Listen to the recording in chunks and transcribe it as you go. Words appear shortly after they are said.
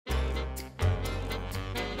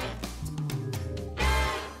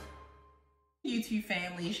YouTube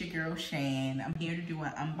family, it's your girl Shan. I'm here to do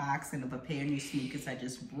an unboxing of a pair of new sneakers. I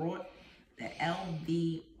just brought the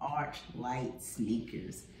LV Archlight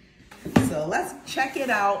sneakers. So let's check it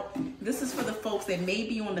out. This is for the folks that may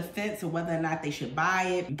be on the fence of whether or not they should buy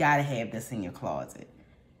it. You gotta have this in your closet.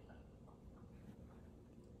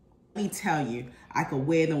 Let me tell you, I could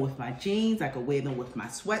wear them with my jeans, I could wear them with my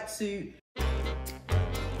sweatsuit.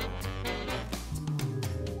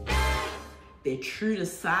 They're true to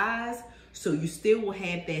size, so you still will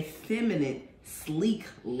have that feminine, sleek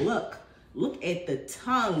look. Look at the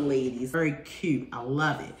tongue, ladies. Very cute. I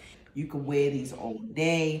love it. You can wear these all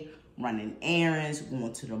day, running errands,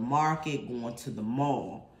 going to the market, going to the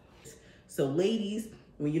mall. So ladies,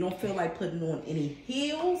 when you don't feel like putting on any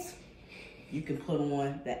heels, you can put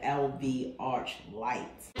on the LV Archlight.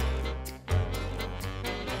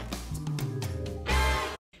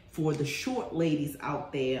 For the short ladies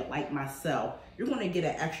out there like myself, you're gonna get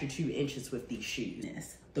an extra 2 inches with these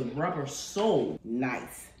shoes. The rubber sole,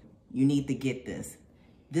 nice. You need to get this.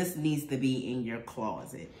 This needs to be in your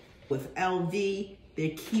closet. With LV,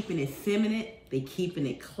 they're keeping it feminine, they're keeping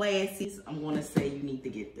it classy. I'm gonna say you need to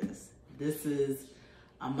get this. This is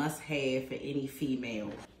a must-have for any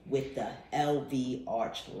female with the LV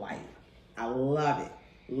Archlight. I love it,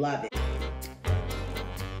 love it.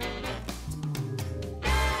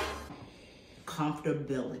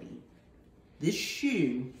 Comfortability. This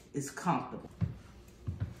shoe is comfortable.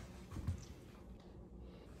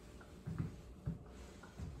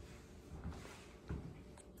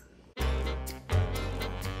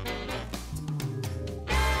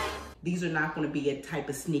 These are not going to be a type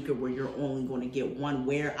of sneaker where you're only going to get one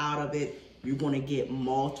wear out of it. You're going to get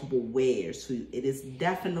multiple wears. So it is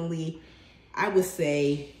definitely, I would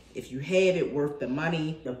say, if you have it, worth the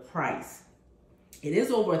money, the price. It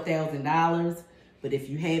is over $1,000, but if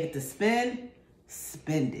you have it to spend,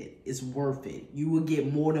 spend it. It's worth it. You will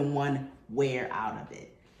get more than one wear out of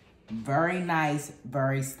it. Very nice,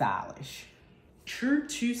 very stylish. True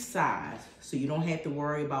to size, so you don't have to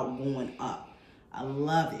worry about going up. I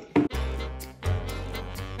love it.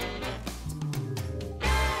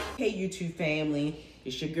 Hey YouTube family,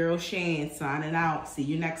 it's your girl Shan signing out. See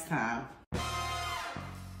you next time.